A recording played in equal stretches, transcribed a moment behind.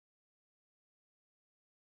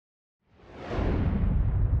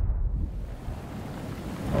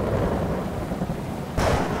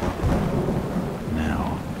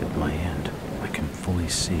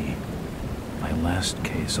last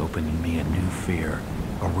case opening me a new fear,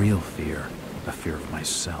 a real fear, a fear of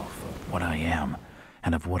myself, of what I am,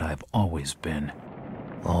 and of what I've always been.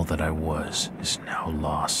 All that I was is now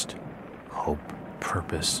lost. Hope,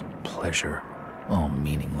 purpose, pleasure, all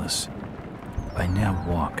meaningless. I now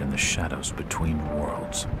walk in the shadows between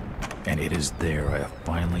worlds, and it is there I have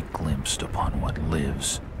finally glimpsed upon what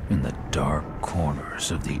lives in the dark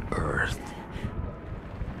corners of the earth.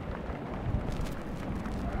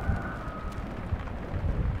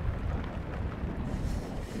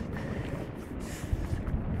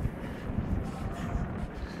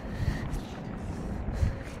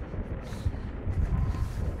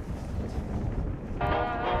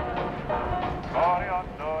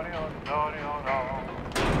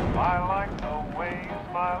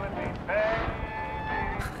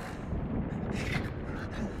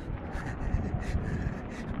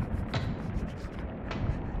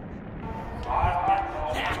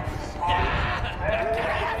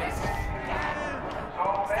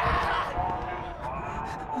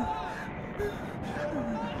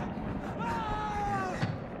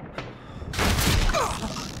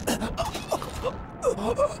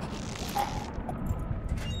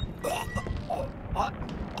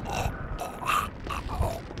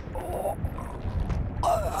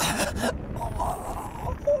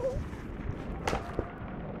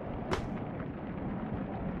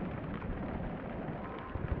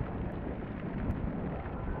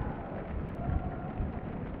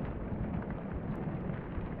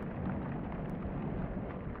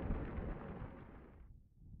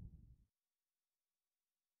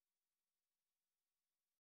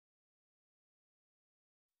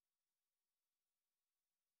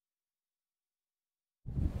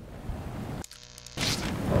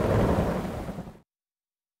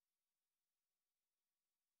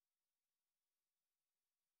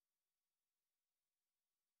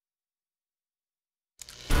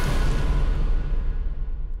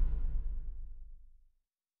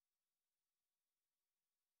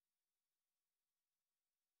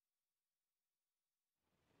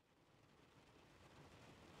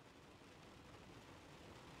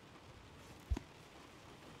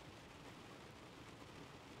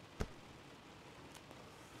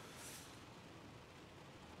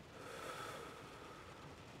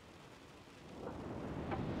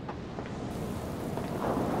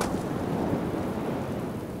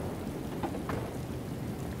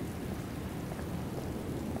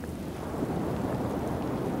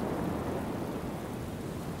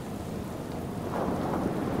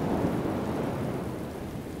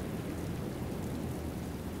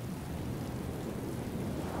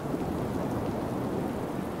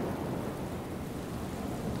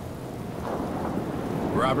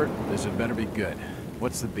 Robert, this had better be good.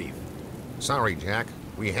 What's the beef? Sorry, Jack.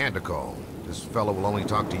 We had to call. This fellow will only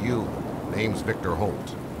talk to you. Name's Victor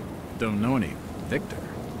Holt. Don't know any Victor.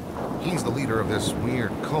 He's the leader of this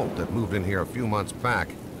weird cult that moved in here a few months back.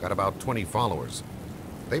 Got about 20 followers.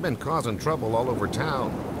 They've been causing trouble all over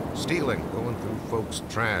town. Stealing, going through folks'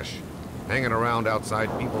 trash, hanging around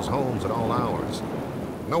outside people's homes at all hours.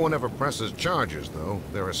 No one ever presses charges, though.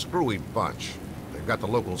 They're a screwy bunch. They've got the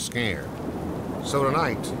locals scared. So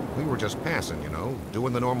tonight, we were just passing, you know,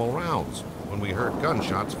 doing the normal rounds, when we heard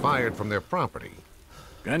gunshots fired from their property.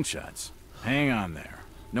 Gunshots? Hang on there.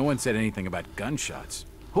 No one said anything about gunshots.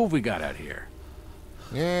 Who have we got out here?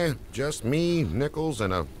 Yeah, just me, Nichols,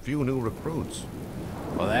 and a few new recruits.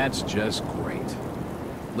 Well, that's just great.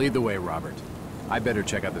 Lead the way, Robert. I better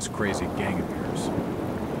check out this crazy gang of yours.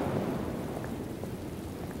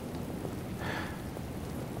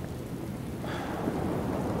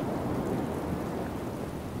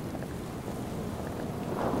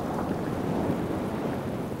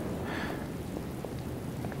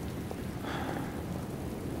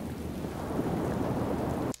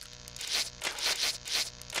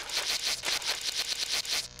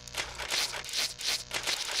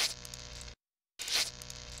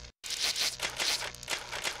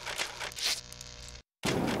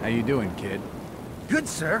 How you doing, kid? Good,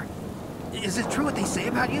 sir. Is it true what they say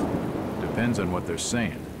about you? Depends on what they're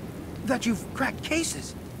saying. That you've cracked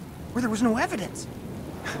cases, where there was no evidence.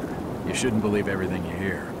 You shouldn't believe everything you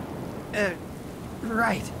hear.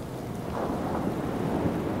 Right.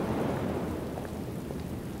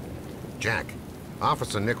 Jack,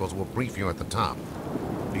 Officer Nichols will brief you at the top.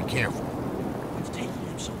 Be careful. It's taking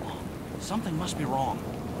him so long. Something must be wrong.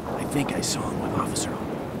 I think I saw him with Officer.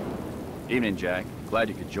 Evening, Jack. Glad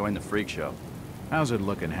you could join the freak show. How's it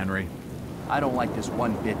looking, Henry? I don't like this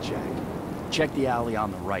one bit, Jack. Check the alley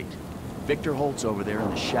on the right. Victor Holt's over there in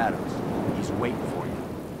the shadows. He's waiting for you.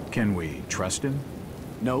 Can we trust him?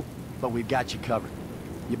 Nope, but we've got you covered.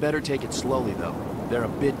 You better take it slowly, though. They're a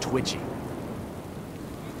bit twitchy.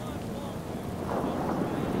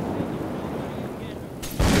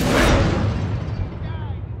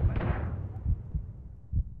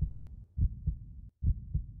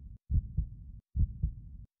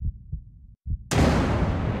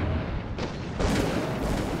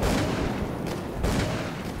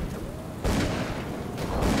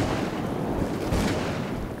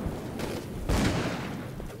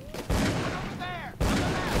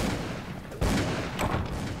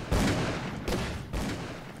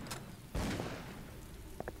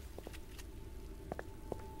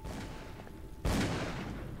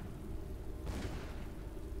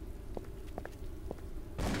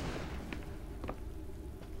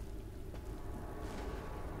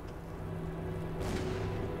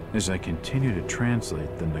 As I continue to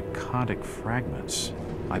translate the narcotic fragments,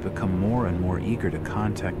 I become more and more eager to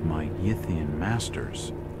contact my Yithian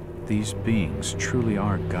masters. These beings truly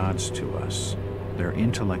are gods to us. Their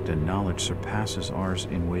intellect and knowledge surpasses ours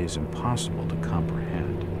in ways impossible to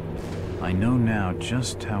comprehend. I know now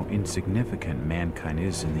just how insignificant mankind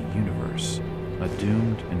is in the universe, a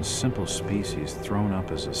doomed and simple species thrown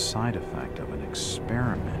up as a side effect of an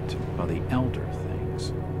experiment by the elder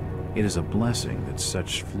things. It is a blessing that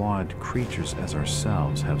such flawed creatures as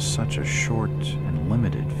ourselves have such a short and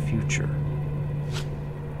limited future.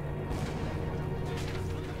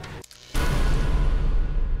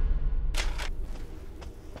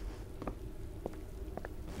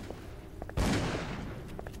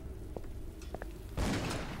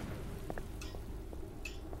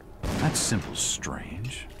 That symbol's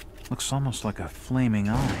strange. Looks almost like a flaming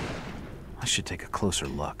eye. I should take a closer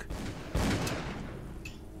look.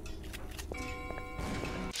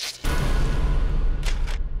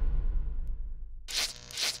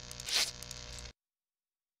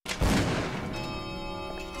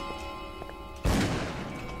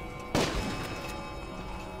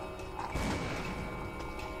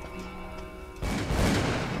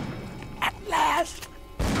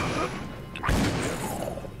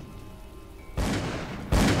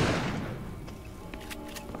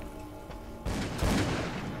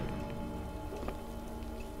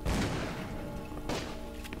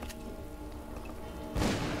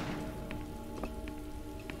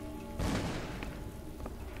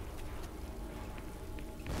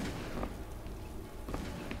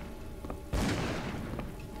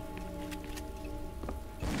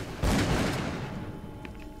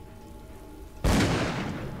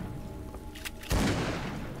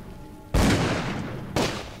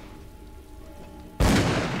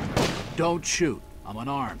 Don't shoot. I'm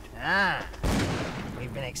unarmed. Ah,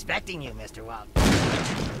 we've been expecting you, Mr. Walt.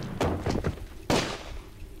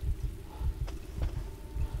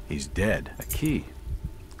 He's dead. A key.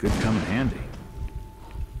 Could come in handy.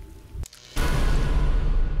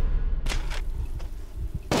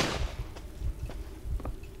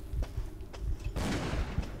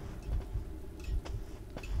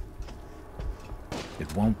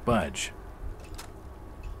 It won't budge.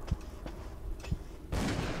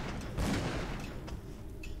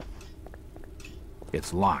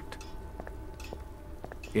 It's locked.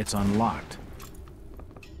 It's unlocked.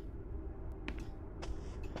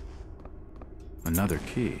 Another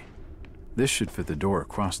key. This should fit the door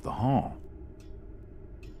across the hall.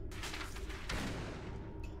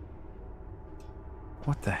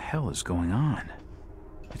 What the hell is going on?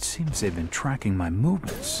 It seems they've been tracking my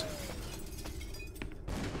movements.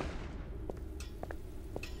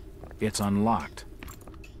 It's unlocked.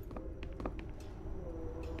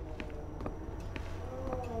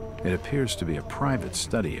 It appears to be a private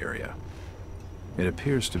study area. It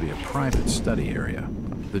appears to be a private study area.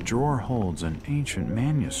 The drawer holds an ancient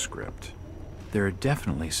manuscript. There are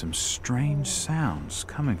definitely some strange sounds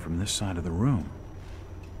coming from this side of the room.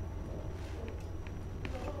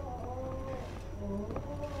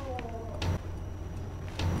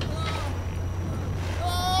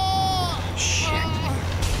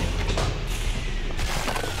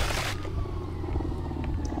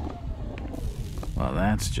 Well,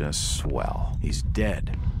 that's just swell. He's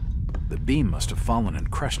dead. The beam must have fallen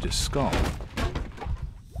and crushed his skull.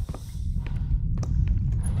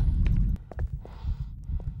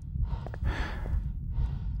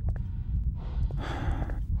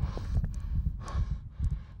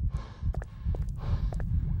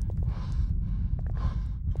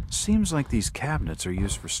 Seems like these cabinets are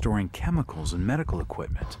used for storing chemicals and medical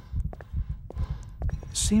equipment.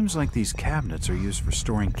 Seems like these cabinets are used for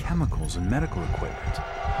storing chemicals and medical equipment.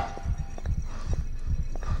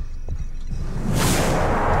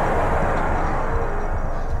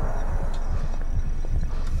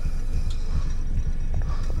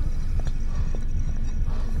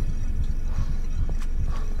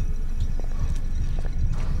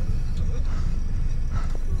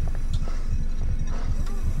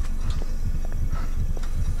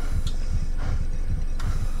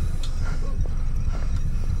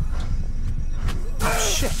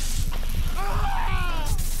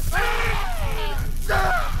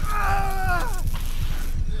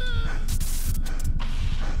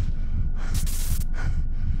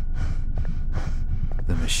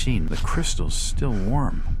 crystal's still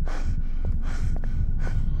warm.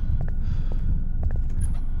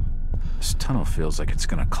 This tunnel feels like it's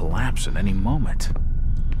gonna collapse at any moment.